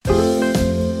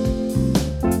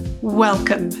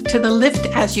Welcome to the Lift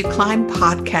As You Climb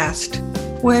podcast,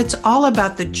 where it's all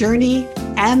about the journey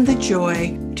and the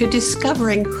joy to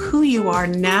discovering who you are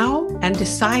now and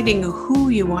deciding who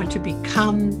you want to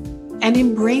become and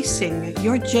embracing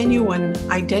your genuine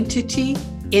identity,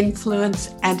 influence,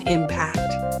 and impact.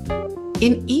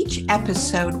 In each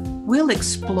episode, we'll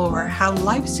explore how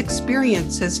life's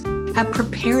experiences have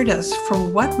prepared us for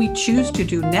what we choose to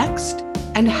do next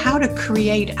and how to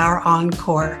create our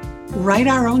encore, write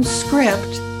our own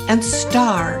script, and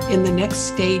star in the next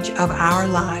stage of our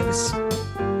lives.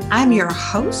 I'm your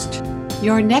host,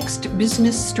 your next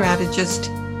business strategist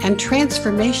and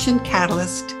transformation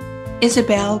catalyst,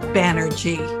 Isabel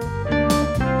Banerjee.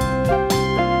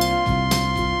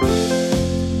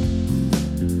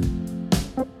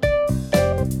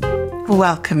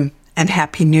 Welcome and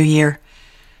Happy New Year.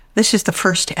 This is the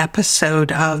first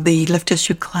episode of the Lift As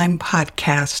You Climb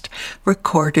podcast,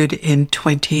 recorded in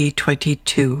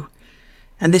 2022.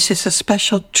 And this is a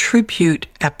special tribute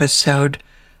episode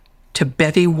to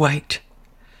Betty White.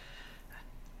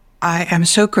 I am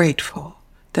so grateful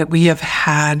that we have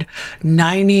had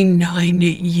 99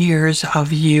 years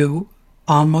of you,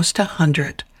 almost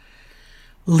 100,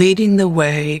 leading the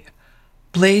way,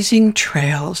 blazing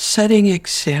trails, setting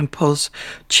examples,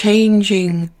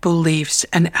 changing beliefs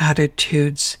and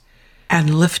attitudes,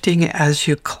 and lifting as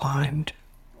you climbed.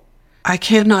 I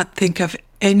cannot think of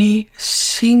any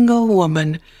single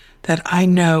woman that I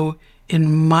know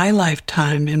in my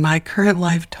lifetime, in my current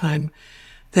lifetime,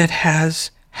 that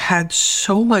has had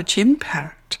so much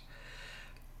impact,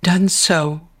 done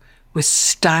so with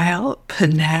style,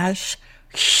 panache,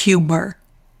 humor,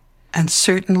 and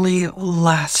certainly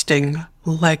lasting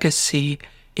legacy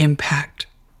impact.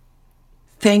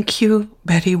 Thank you,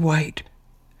 Betty White.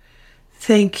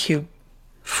 Thank you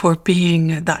for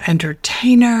being the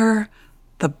entertainer,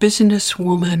 the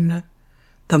businesswoman,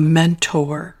 the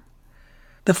mentor,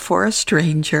 the forest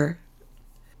ranger,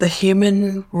 the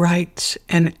human rights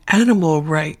and animal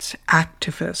rights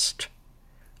activist.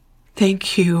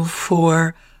 Thank you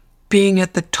for being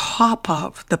at the top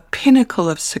of the pinnacle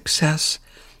of success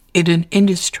in an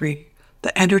industry,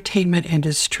 the entertainment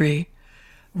industry,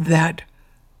 that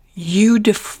you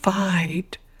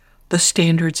defied the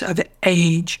standards of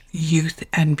age, youth,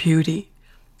 and beauty.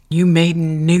 You made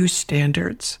new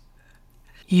standards.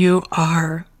 You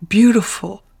are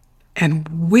beautiful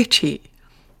and witty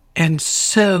and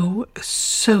so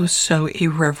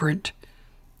irreverent.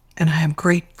 And I am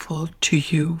grateful to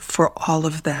you for all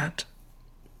of that.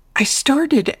 I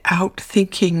started out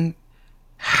thinking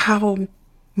how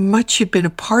much you've been a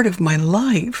part of my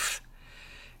life,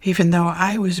 even though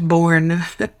I was born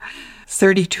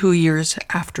 32 years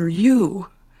after you,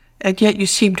 and yet you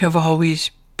seem to have always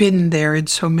been there in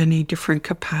so many different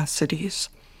capacities.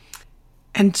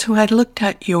 And so I looked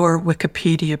at your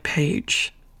Wikipedia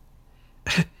page.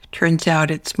 Turns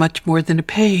out it's much more than a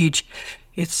page.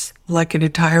 It's like an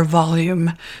entire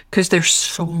volume, because there's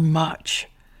so much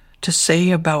to say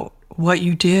about what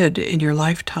you did in your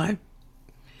lifetime.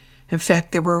 In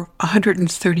fact, there were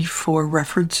 134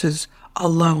 references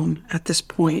alone at this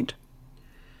point.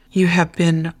 You have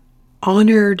been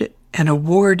honored and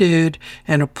awarded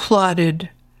and applauded,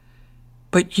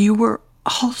 but you were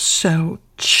also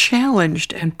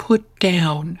challenged and put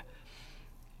down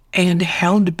and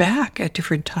held back at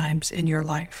different times in your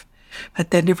life.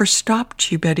 But that never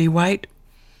stopped you, Betty White.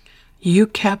 You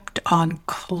kept on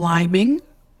climbing,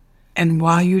 and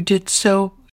while you did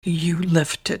so, you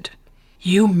lifted.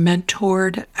 You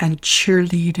mentored and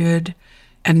cheerleaded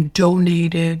and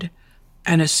donated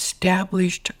and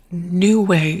established new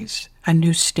ways and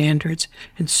new standards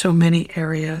in so many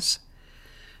areas.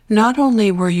 Not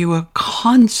only were you a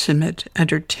consummate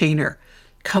entertainer,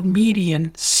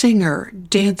 comedian, singer,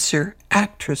 dancer,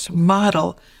 actress,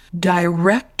 model,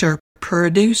 director,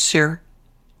 producer,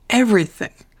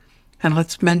 everything. And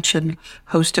let's mention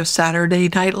host of Saturday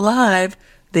Night Live,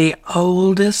 the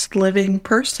oldest living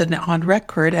person on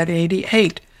record at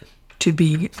 88 to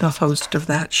be the host of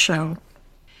that show.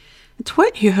 It's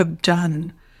what you have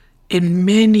done in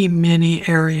many, many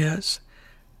areas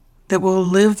that will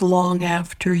live long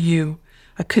after you,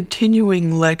 a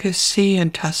continuing legacy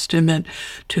and testament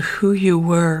to who you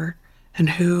were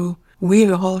and who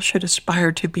we all should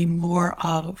aspire to be more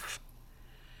of.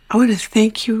 I want to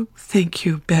thank you,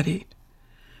 Betty,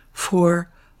 for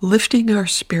lifting our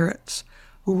spirits,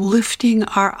 lifting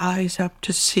our eyes up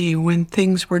to see when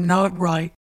things were not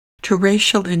right, to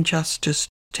racial injustice,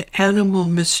 to animal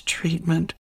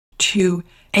mistreatment, to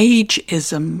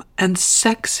ageism and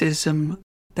sexism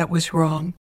that was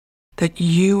wrong, that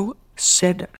you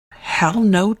said hell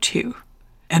no to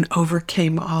and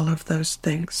overcame all of those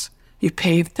things. You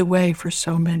paved the way for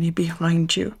so many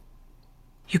behind you.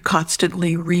 You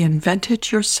constantly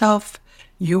reinvented yourself.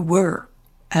 You were,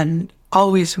 and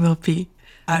always will be,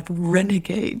 a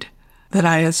renegade that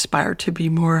I aspire to be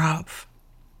more of.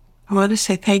 I want to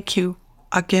say thank you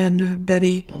again,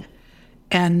 Betty,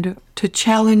 and to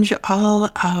challenge all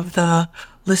of the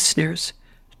listeners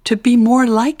to be more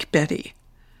like Betty,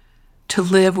 to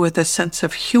live with a sense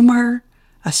of humor,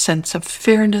 a sense of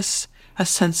fairness, a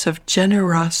sense of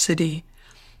generosity,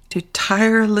 to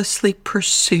tirelessly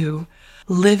pursue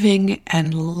living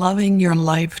and loving your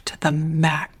life to the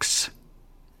max.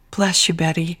 Bless you,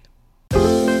 Betty.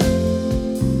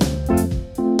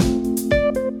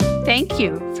 Thank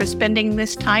you for spending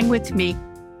this time with me.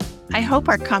 I hope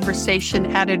our conversation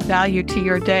added value to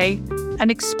your day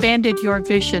and expanded your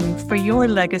vision for your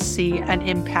legacy and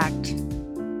impact.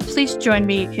 Please join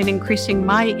me in increasing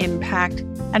my impact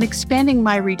and expanding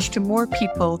my reach to more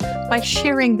people by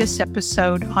sharing this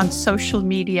episode on social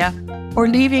media or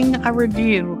leaving a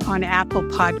review on Apple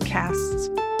Podcasts.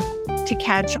 To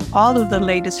catch all of the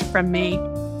latest from me,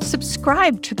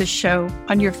 subscribe to the show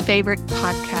on your favorite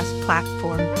podcast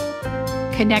platform.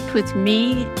 Connect with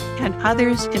me and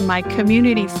others in my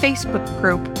community Facebook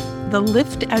group, the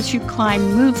Lift As You Climb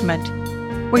movement,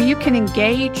 where you can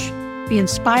engage, be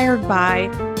inspired by,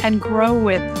 and grow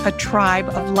with a tribe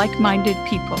of like-minded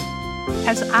people.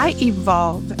 As I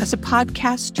evolve as a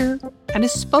podcaster and a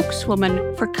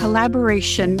spokeswoman for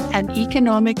collaboration and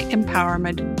economic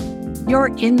empowerment, your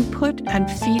input and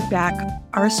feedback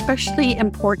are especially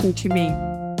important to me.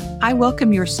 I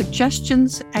welcome your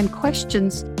suggestions and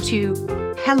questions to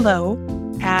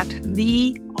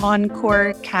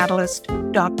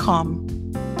hello@theencorecatalyst.com.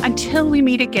 Until we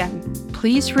meet again,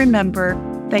 please remember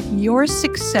that your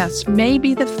success may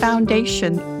be the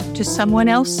foundation to someone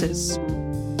else's.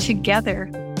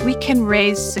 Together, we can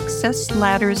raise success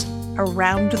ladders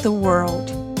around the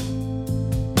world.